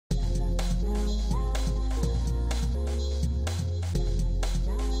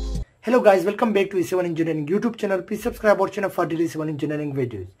Hello guys, welcome back to Civil Engineering YouTube channel. Please subscribe our channel for daily civil engineering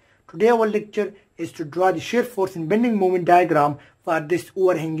videos. Today our lecture is to draw the shear force and bending moment diagram for this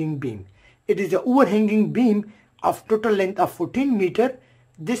overhanging beam. It is an overhanging beam of total length of 14 meter.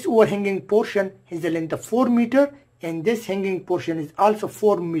 This overhanging portion has a length of 4 meter and this hanging portion is also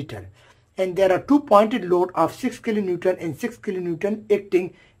 4 meter. And there are two pointed load of 6 kilonewton and 6 kilonewton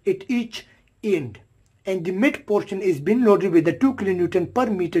acting at each end. And the mid portion is being loaded with the 2 kilonewton per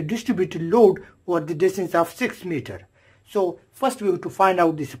meter distributed load over the distance of 6 meter. So first we have to find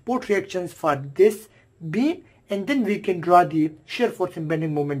out the support reactions for this beam and then we can draw the shear force and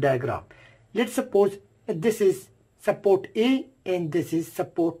bending moment diagram. Let's suppose this is support A and this is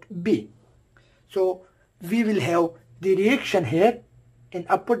support B. So we will have the reaction here in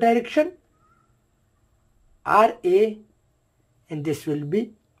upward direction RA and this will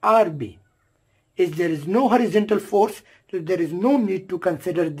be RB. If there is no horizontal force, so there is no need to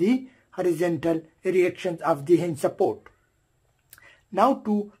consider the horizontal reactions of the hinge support. Now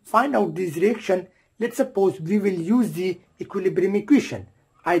to find out these reactions, let's suppose we will use the equilibrium equation.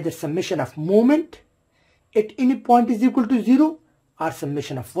 Either summation of moment at any point is equal to 0, or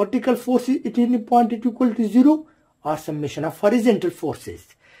summation of vertical forces at any point is equal to 0, or summation of horizontal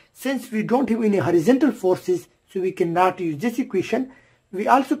forces. Since we don't have any horizontal forces, so we cannot use this equation. We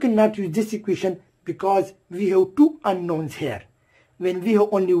also cannot use this equation because we have two unknowns here. When we have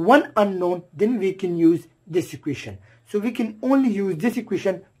only one unknown, then we can use this equation. So we can only use this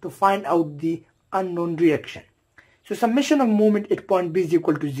equation to find out the unknown reaction. So summation of moment at point B is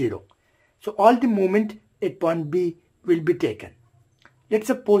equal to 0. So all the moment at point B will be taken. Let's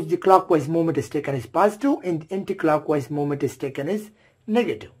suppose the clockwise moment is taken as positive and the anti-clockwise moment is taken as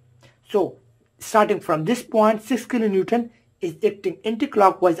negative. So starting from this point, 6 kilonewton is acting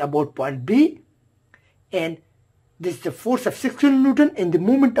anti-clockwise about point B, and this is the force of 6 kilonewton and the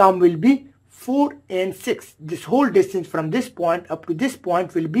moment arm will be 4 and 6. This whole distance from this point up to this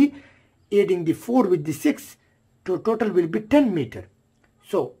point will be adding the 4 with the 6, so total will be 10 meter.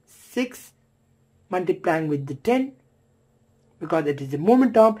 So 6 multiplying with the 10 because it is the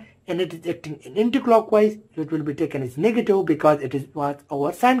moment arm and it is acting in anti-clockwise, so it will be taken as negative because it was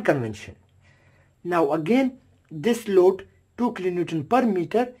our sign convention. Now again this load 2 kilonewton per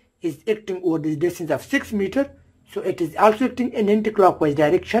meter is acting over the distance of 6 meter. So it is also acting in anti-clockwise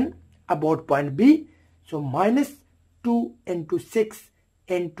direction about point B. So minus 2 into 6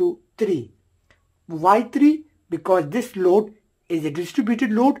 into 3. Why 3? Because this load is a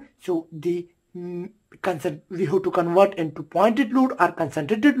distributed load. So the we have to convert into pointed load or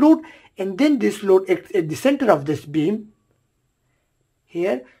concentrated load. And then this load acts at the center of this beam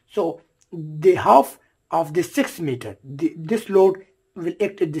here. So the half of the 6 meter, this load will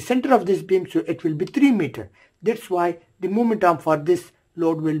act at the center of this beam, so it will be 3 meter. That's why the moment arm for this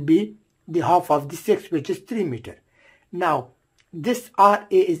load will be the half of the 6, which is 3 meter. Now this RA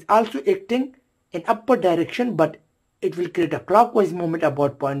is also acting in upward direction, but it will create a clockwise moment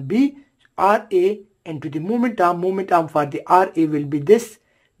about point B. RA into the moment arm for the RA will be this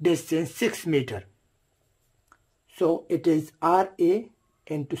distance 6 meter. So it is RA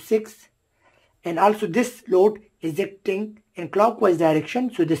into 6. And also this load is acting in clockwise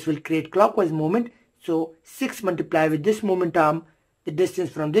direction, so this will create clockwise moment. So 6 multiplied with this moment arm, the distance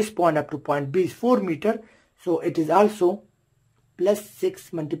from this point up to point B is 4 meter. So it is also plus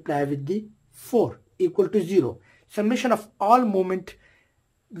 6 multiplied with the 4 equal to 0. Summation of all moment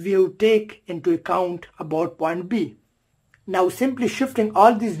we will take into account about point B. Now simply shifting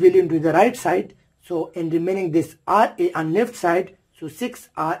all these values to the right side, so in remaining this RA on left side, so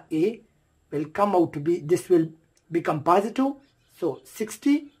 6RA will come out to be, this will become positive, so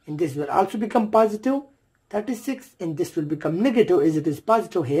 60, and this will also become positive 36, and this will become negative as it is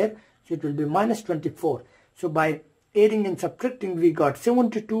positive here, so it will be minus 24. So by adding and subtracting we got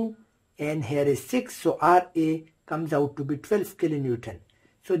 72 and here is 6, so RA comes out to be 12 kilonewton.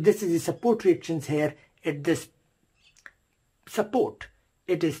 So this is the support reactions here at this support.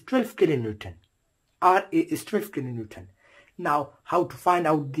 It is 12 kilonewton. RA is 12 kilonewton. Now how to find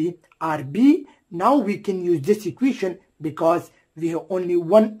out the RB? Now we can use this equation because we have only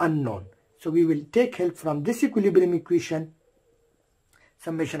one unknown. So we will take help from this equilibrium equation.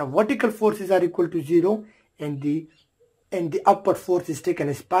 Summation of vertical forces are equal to 0 and the upward force is taken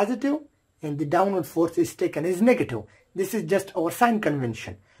as positive and the downward force is taken as negative. This is just our sign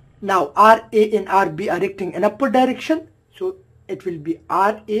convention. Now RA and RB are acting in upward direction. So it will be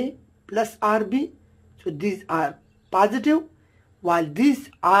RA plus RB. So these are positive, while these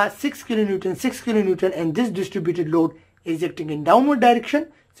are 6 kilonewton and this distributed load is acting in downward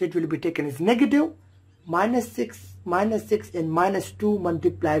direction, so it will be taken as negative, minus 6 minus 6 and minus 2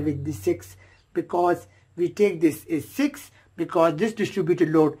 multiply with the 6, because we take this is 6 because this distributed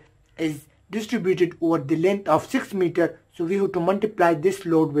load is distributed over the length of 6 meter, so we have to multiply this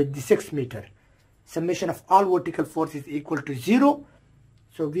load with the 6 meter. Summation of all vertical force is equal to 0,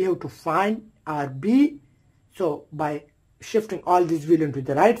 so we have to find RB. So by shifting all this value to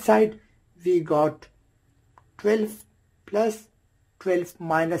the right side, we got 12 plus 12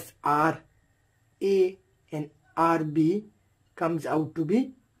 minus RA, and RB comes out to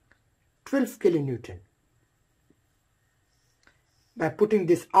be 12 kilonewton. By putting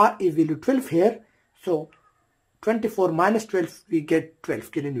this RA value 12 here, so 24 minus 12, we get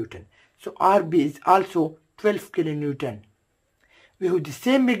 12 kilonewton. So RB is also 12 kilonewton. We have the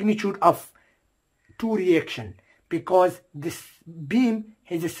same magnitude of two reaction because this beam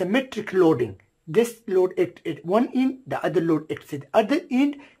has a symmetric loading. This load acts at one end, the other load acts at the other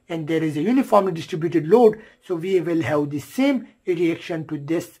end, and there is a uniformly distributed load, so we will have the same reaction to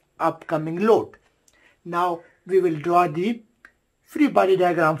this upcoming load. Now we will draw the free body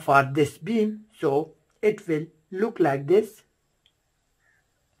diagram for this beam. So it will look like this.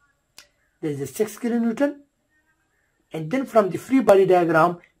 There is a 6 kilonewton, and then from the free body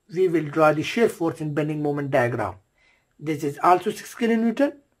diagram we will draw the shear force and bending moment diagram. This is also 6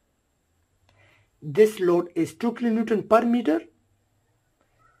 kilonewton. This load is 2 kilonewton per meter.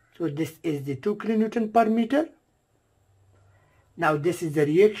 So this is the 2 kilonewton per meter. Now this is the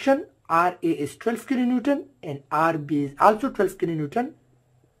reaction. RA is 12 kilonewton and RB is also 12 kilonewton.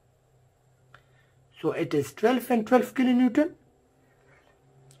 So it is 12 and 12 kilonewton.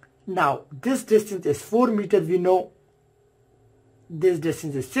 Now this distance is 4 meter. We know this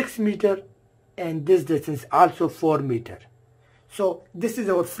distance is 6 meter and this distance also 4 meter. So this is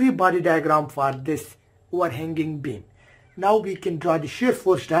our free body diagram for this overhanging beam. Now we can draw the shear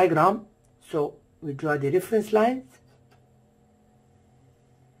force diagram. So we draw the reference lines.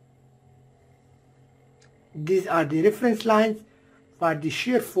 These are the reference lines for the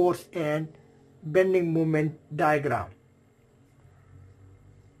shear force and bending moment diagram.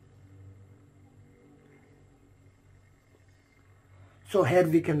 So here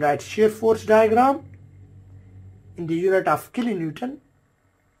we can write shear force diagram in the unit of kilonewton,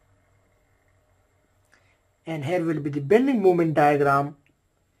 and here will be the bending moment diagram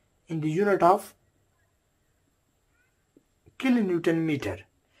in the unit of kilonewton meter.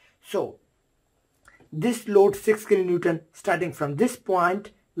 So this load 6 kilonewton, starting from this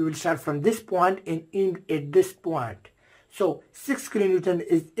point, we will start from this point and end at this point. So 6 kilonewton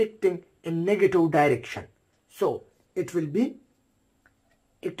is acting in negative direction, so it will be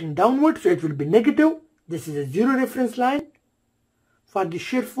acting downward, so it will be negative. This is a 0 reference line for the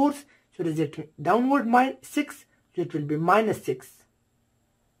shear force, so it is acting downward 6, so it will be minus 6.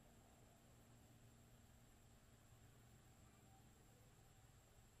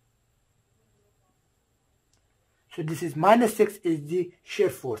 So this is minus 6 is the shear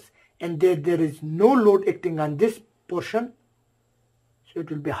force, and there is no load acting on this portion, so it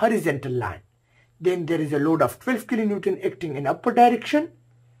will be horizontal line. Then there is a load of 12 kilonewton acting in upward direction,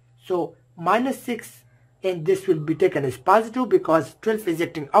 so minus 6, and this will be taken as positive because 12 is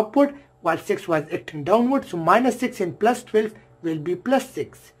acting upward while 6 was acting downward, so minus 6 and plus 12 will be plus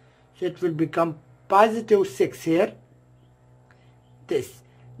 6, so it will become positive 6 here. This.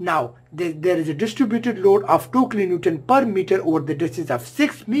 Now there is a distributed load of 2 kilonewton per meter over the distance of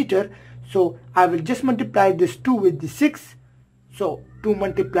 6 meter, so I will just multiply this 2 with the 6. So 2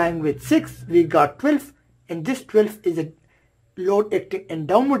 multiplying with 6, we got 12, and this 12 is a load acting in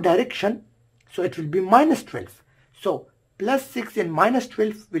downward direction, so it will be minus 12. So plus 6 and minus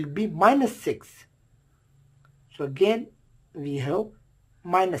 12 will be minus 6. So again we have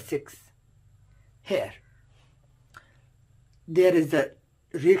minus 6 here. There is a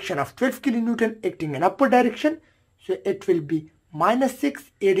reaction of 12 kilonewton acting in upward direction, so it will be minus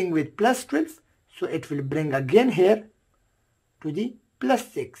 6 adding with plus 12, so it will bring again here to the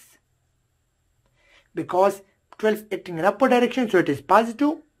plus 6. Because 12 acting in upward direction, so it is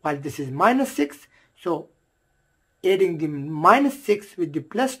positive, while this is minus 6, so adding the minus 6 with the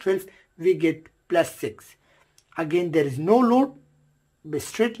plus 12, we get plus 6. Again there is no load, a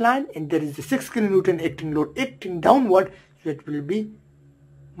straight line, and there is a 6 kilonewton acting load acting downward, so it will be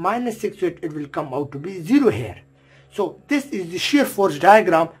minus 6, so it will come out to be 0 here. So this is the shear force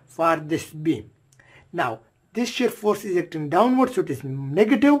diagram for this beam. Now this shear force is acting downward, so it is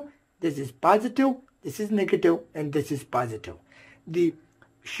negative, this is positive, this is negative, and this is positive. The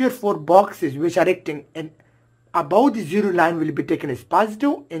shear force boxes which are acting and above the 0 line will be taken as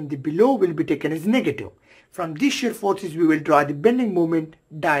positive, and the below will be taken as negative. From these shear forces we will draw the bending moment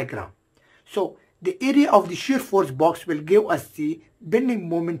diagram. So the area of the shear force box will give us the bending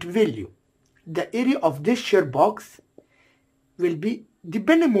moment value. The area of this shear box will be the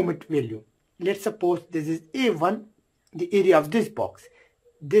bending moment value. Let's suppose this is A1, the area of this box.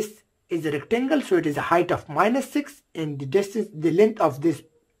 This is a rectangle, so it is a height of -6, and the distance, the length of this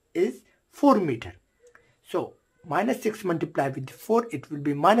is 4 meter. So -6 multiplied with 4, it will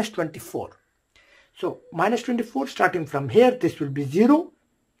be -24. So -24, starting from here, this will be 0.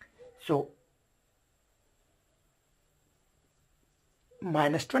 So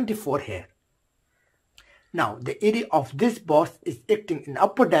 -24 here. Now the area of this box is acting in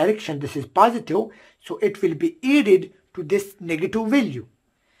upward direction. This is positive, so it will be added to this negative value.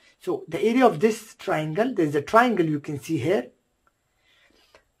 So the area of this triangle, there is a triangle you can see here.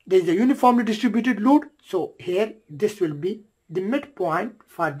 There is a uniformly distributed load. So here this will be the midpoint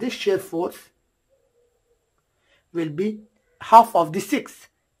for this shear force will be half of the 6.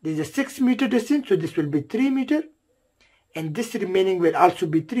 There is a 6 meter distance, so this will be 3 meter, and this remaining will also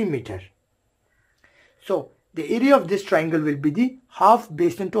be 3 meter. So the area of this triangle will be the half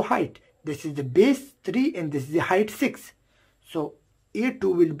base into height. This is the base 3 and this is the height 6. So A2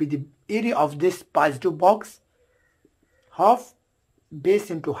 will be the area of this positive box. Half base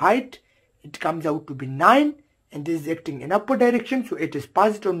into height, it comes out to be 9, and this is acting in upward direction, so it is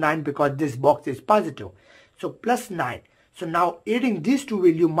positive 9 because this box is positive. So plus 9. So now adding these two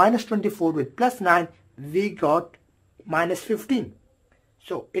values, -24 with plus 9, we got -15.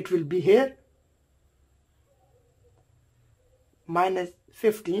 So it will be here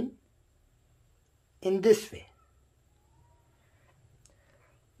 -15 in this way.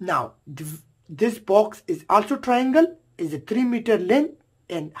 Now this box is also triangle, is a 3 meter length,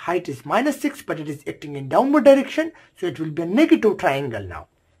 and height is -6, but it is acting in downward direction, so it will be a negative triangle now.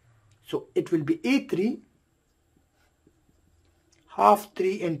 So it will be A3, half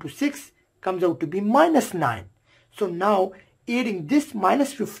 3 into 6 comes out to be -9. So now adding this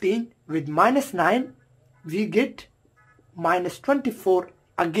 -15 with -9, we get -24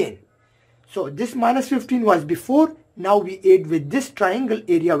 again. So this -15 was before, now we add with this triangle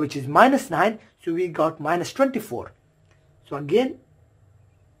area which is -9, so we got -24. So again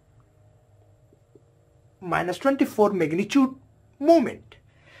 -24 magnitude moment.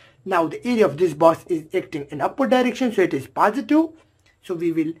 Now the area of this box is acting in upward direction, so it is positive. So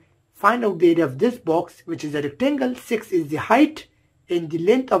we will find out the area of this box, which is a rectangle. 6 is the height, and the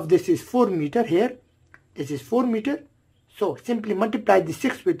length of this is 4 meter here. This is 4 meter. So simply multiply the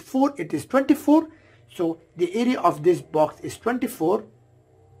 6 with 4, it is 24. So the area of this box is 24.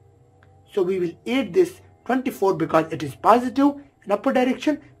 So we will add this 24 because it is positive in upward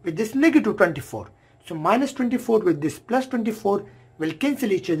direction with this negative 24. So -24 with this plus 24 will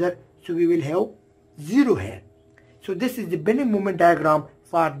cancel each other. So we will have 0 here. So this is the bending moment diagram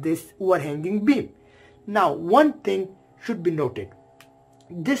for this overhanging beam. Now one thing should be noted.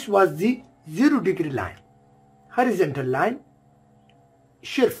 This was the 0-degree line, horizontal line,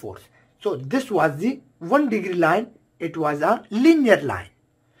 shear force. So this was the 1-degree line. It was a linear line.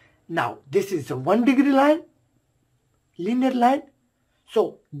 Now this is a 1-degree line, linear line.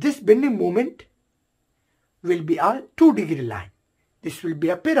 So this bending moment will be a 2-degree line. This will be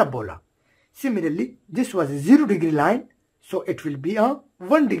a parabola. Similarly, this was a 0-degree line, so it will be a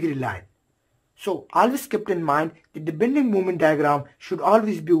 1-degree line. So always keep in mind that the bending moment diagram should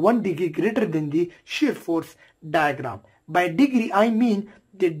always be 1 degree greater than the shear force diagram. By degree, I mean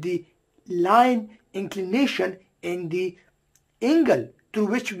that the line inclination and the angle through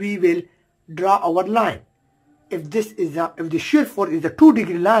which we will draw our line. If the shear force is a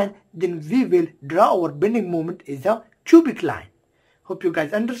 2-degree line, then we will draw our bending moment as a cubic line. Hope you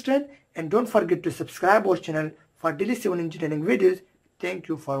guys understand, and don't forget to subscribe our channel for daily civil engineering videos. Thank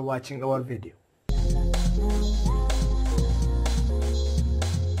you for watching our video.